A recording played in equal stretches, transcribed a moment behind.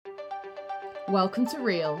Welcome to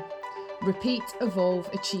Real. Repeat, evolve,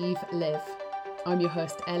 achieve, live. I'm your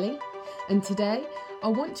host, Elle, and today I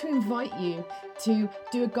want to invite you to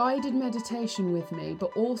do a guided meditation with me,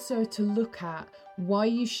 but also to look at why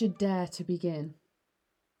you should dare to begin.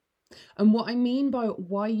 And what I mean by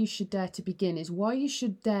why you should dare to begin is why you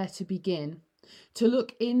should dare to begin to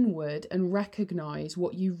look inward and recognize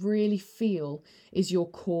what you really feel is your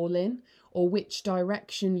calling, or which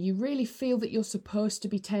direction you really feel that you're supposed to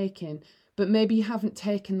be taking, but maybe you haven't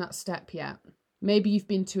taken that step yet. Maybe you've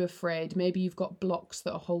been too afraid. Maybe you've got blocks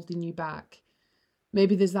that are holding you back.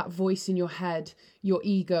 Maybe there's that voice in your head, your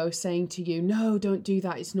ego, saying to you, no, don't do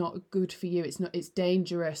that. It's not good for you. It's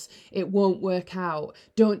dangerous. It won't work out.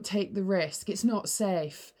 Don't take the risk. It's not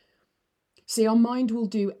safe. See, our mind will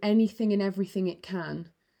do anything and everything it can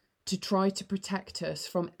to try to protect us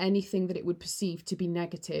from anything that it would perceive to be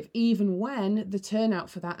negative, even when the turnout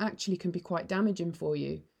for that actually can be quite damaging for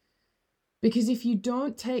you. Because if you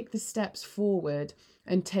don't take the steps forward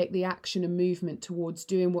and take the action and movement towards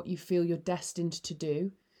doing what you feel you're destined to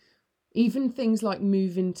do, even things like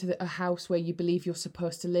moving to a house where you believe you're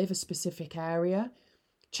supposed to live, a specific area,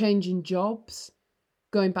 changing jobs,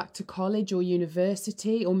 going back to college or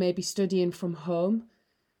university, or maybe studying from home,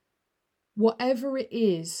 whatever it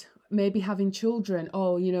is, maybe having children,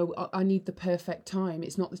 I need the perfect time.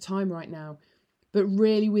 It's not the time right now. But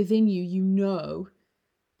really within you, you know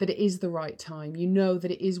that it is the right time. You know that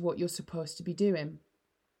it is what you're supposed to be doing.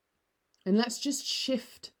 And let's just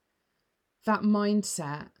shift that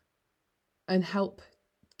mindset and help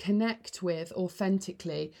connect with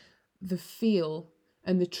authentically the feel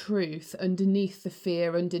and the truth underneath the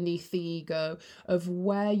fear, underneath the ego of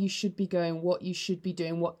where you should be going, what you should be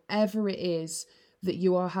doing, whatever it is that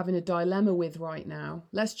you are having a dilemma with right now.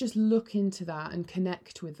 Let's just look into that and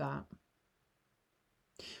connect with that.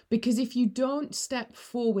 Because if you don't step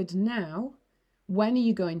forward now, when are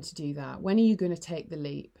you going to do that? When are you going to take the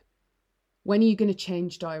leap? When are you going to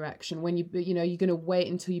change direction? When you're going to wait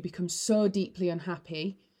until you become so deeply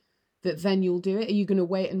unhappy that then you'll do it? Are you going to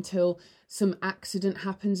wait until some accident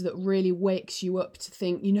happens that really wakes you up to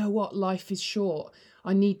think, you know what, life is short.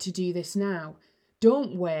 I need to do this now.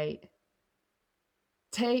 Don't wait.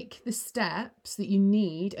 Take the steps that you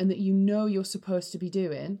need and that you know you're supposed to be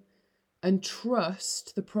doing, and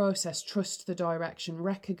trust the process, trust the direction,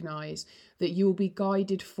 recognize that you will be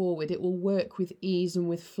guided forward. It will work with ease and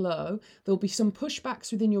with flow. There'll be some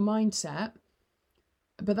pushbacks within your mindset,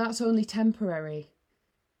 but that's only temporary.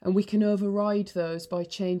 And we can override those by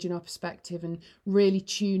changing our perspective and really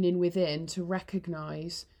tuning within to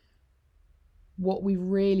recognize what we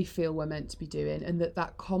really feel we're meant to be doing, and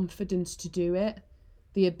that confidence to do it,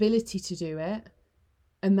 the ability to do it,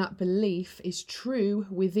 and that belief is true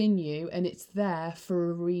within you, and it's there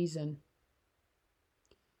for a reason.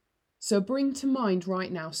 So bring to mind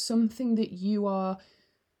right now something that you are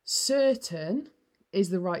certain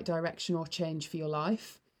is the right direction or change for your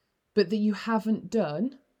life, but that you haven't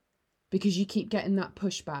done because you keep getting that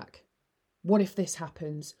pushback. What if this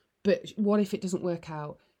happens? But what if it doesn't work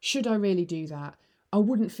out? Should I really do that? I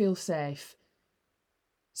wouldn't feel safe.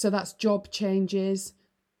 So that's job changes,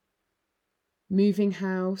 moving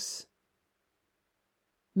house,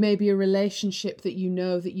 maybe a relationship that you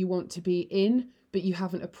know that you want to be in, but you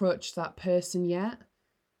haven't approached that person yet.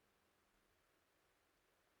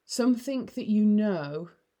 Something that you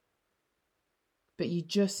know, but you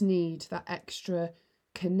just need that extra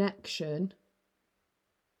connection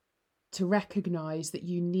to recognize that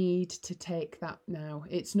you need to take that now.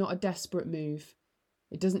 It's not a desperate move.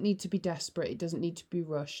 It doesn't need to be desperate. It doesn't need to be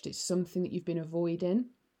rushed. It's something that you've been avoiding,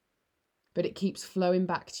 but it keeps flowing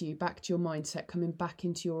back to you, back to your mindset, coming back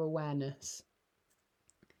into your awareness.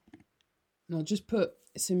 And I'll just put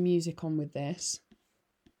some music on with this,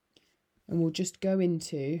 and we'll just go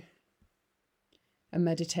into a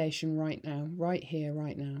meditation right now, right here,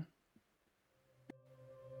 right now.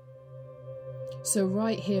 So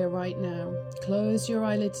right here, right now, close your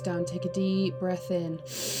eyelids down, take a deep breath in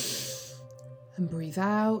and breathe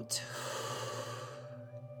out.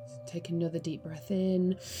 Take another deep breath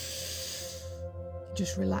in.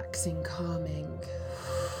 Just relaxing, calming.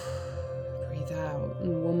 Breathe out.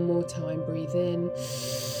 And one more time, breathe in.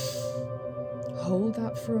 Hold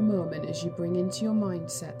that for a moment as you bring into your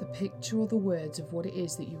mindset the picture or the words of what it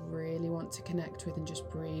is that you really want to connect with, and just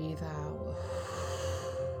breathe out.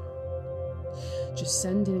 Just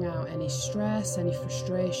sending out any stress, any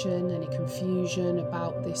frustration, any confusion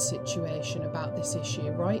about this situation, about this issue,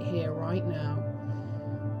 right here, right now.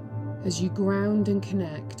 As you ground and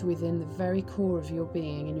connect within the very core of your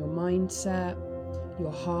being, in your mindset,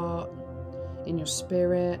 your heart, in your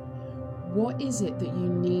spirit, What is it that you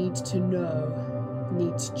need to know?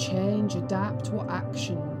 Need to change, adapt? What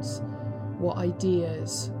actions, what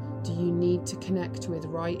ideas do you need to connect with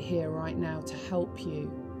right here, right now to help you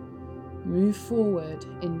move forward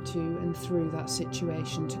into and through that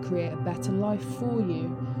situation to create a better life for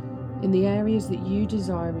you in the areas that you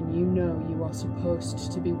desire and you know you are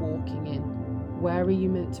supposed to be walking in? Where are you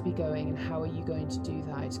meant to be going and how are you going to do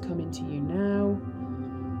that? It's coming to you now.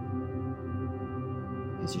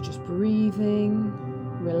 As you're just breathing,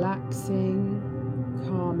 relaxing,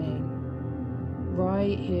 calming,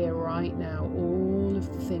 right here, right now, all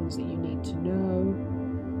of the things that you need to know.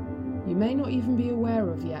 You may not even be aware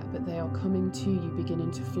of yet, but they are coming to you,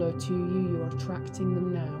 beginning to flow to you. You're attracting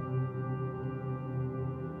them now.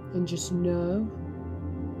 And just know,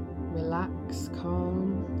 relax,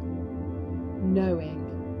 calm,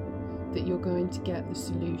 knowing that you're going to get the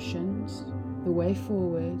solutions, the way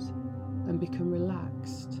forward, and become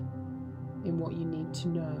relaxed in what you need to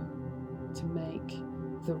know to make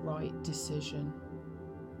the right decision.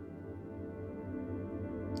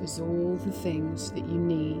 As all the things that you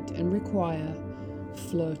need and require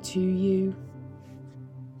flow to you,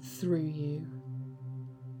 through you,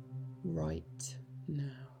 right now.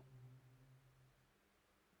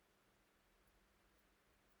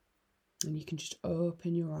 And you can just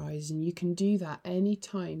open your eyes, and you can do that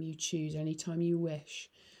anytime you choose, anytime you wish,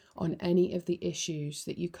 on any of the issues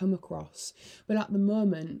that you come across. But at the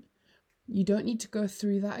moment, you don't need to go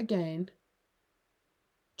through that again.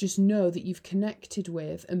 Just know that you've connected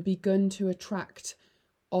with and begun to attract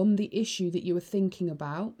on the issue that you were thinking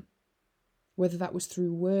about, whether that was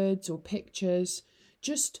through words or pictures.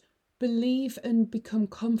 Just believe and become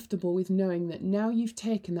comfortable with knowing that now you've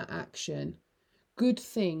taken that action, good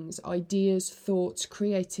things, ideas, thoughts,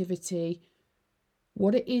 creativity,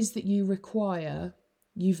 what it is that you require,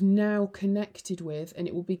 you've now connected with, and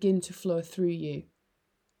it will begin to flow through you.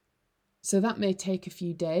 So that may take a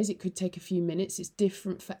few days, it could take a few minutes, it's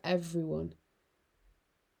different for everyone.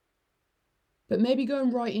 But maybe go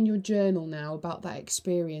and write in your journal now about that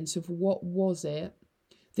experience of what was it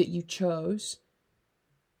that you chose?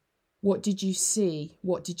 What did you see?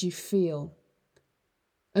 What did you feel?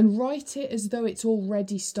 And write it as though it's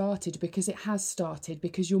already started, because it has started,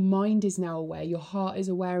 because your mind is now aware, your heart is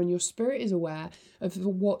aware, and your spirit is aware of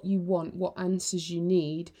what you want, what answers you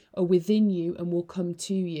need are within you and will come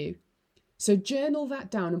to you. So journal that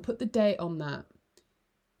down and put the date on that.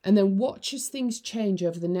 And then watch as things change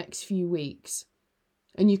over the next few weeks.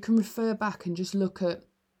 And you can refer back and just look at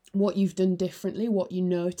what you've done differently, what you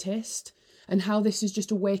noticed, and how this has just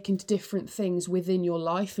awakened different things within your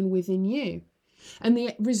life and within you. And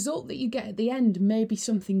the result that you get at the end may be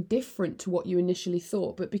something different to what you initially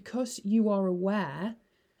thought, but because you are aware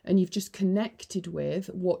and you've just connected with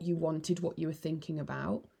what you wanted, what you were thinking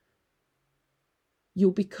about, you'll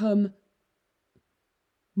become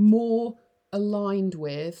more aligned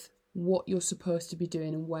with what you're supposed to be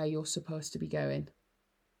doing and where you're supposed to be going.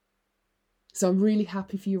 So I'm really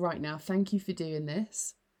happy for you right now. Thank you for doing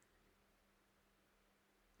this.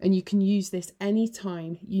 And you can use this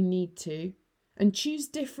anytime you need to. And choose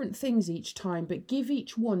different things each time, but give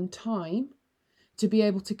each one time to be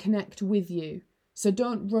able to connect with you. So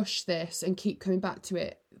don't rush this and keep coming back to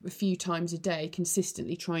it a few times a day,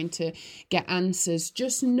 consistently trying to get answers.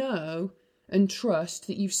 Just know and trust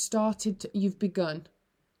that you've begun,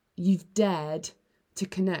 you've dared to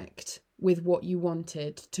connect with what you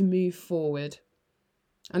wanted, to move forward.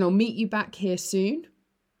 And I'll meet you back here soon.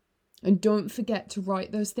 And don't forget to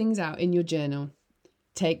write those things out in your journal.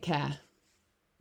 Take care.